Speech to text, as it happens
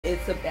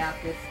it's about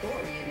this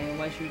story. And then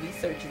once you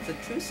research, it's a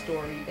true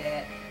story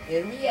that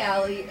in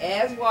reality,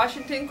 as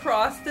Washington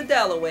crossed the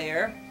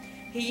Delaware,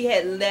 he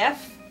had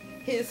left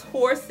his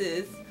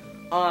horses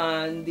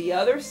on the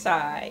other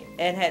side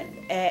and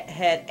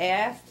had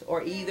asked,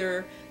 or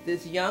either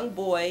this young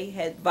boy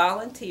had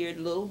volunteered,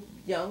 little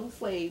young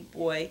slave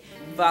boy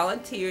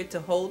volunteered to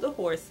hold the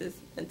horses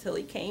until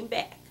he came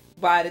back.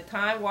 By the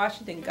time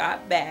Washington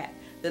got back,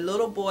 the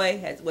little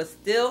boy was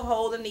still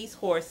holding these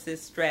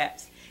horses'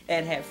 straps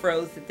and had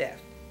froze to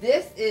death.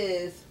 This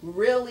is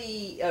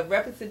really a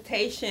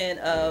representation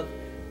of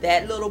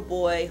that little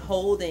boy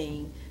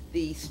holding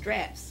the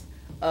straps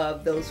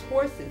of those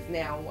horses.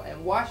 Now,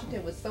 and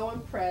Washington was so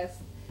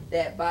impressed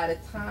that by the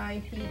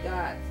time he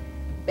got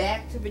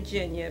back to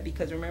Virginia,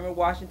 because remember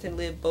Washington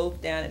lived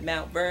both down at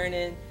Mount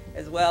Vernon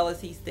as well as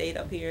he stayed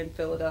up here in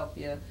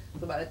Philadelphia.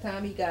 So by the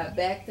time he got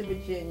back to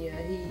Virginia,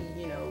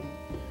 he,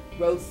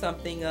 wrote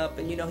something up,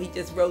 and he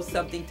just wrote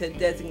something to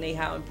designate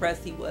how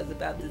impressed he was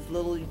about this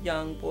little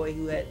young boy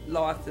who had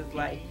lost his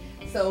life.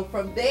 So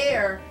from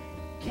there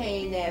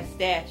came that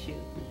statue,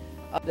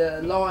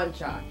 the lawn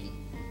jockey.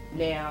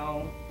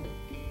 Now,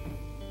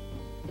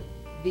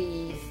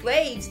 the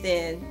slaves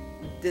then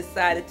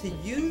decided to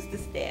use the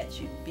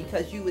statue,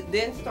 because you would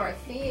then start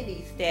seeing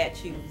these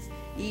statues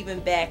even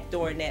back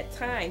during that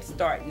time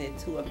starting it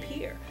to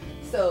appear.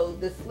 So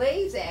the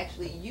slaves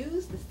actually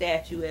used the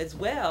statue as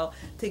well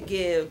to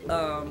give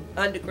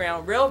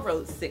Underground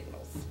Railroad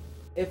signals.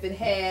 If it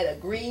had a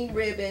green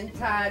ribbon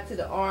tied to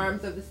the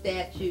arms of the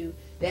statue,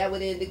 that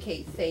would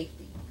indicate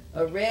safety.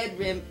 A red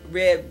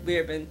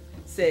ribbon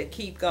said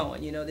keep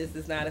going, this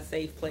is not a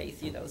safe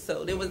place,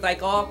 So there was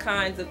like all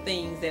kinds of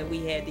things that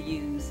we had to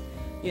use,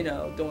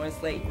 during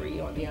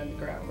slavery on the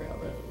Underground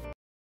Railroad.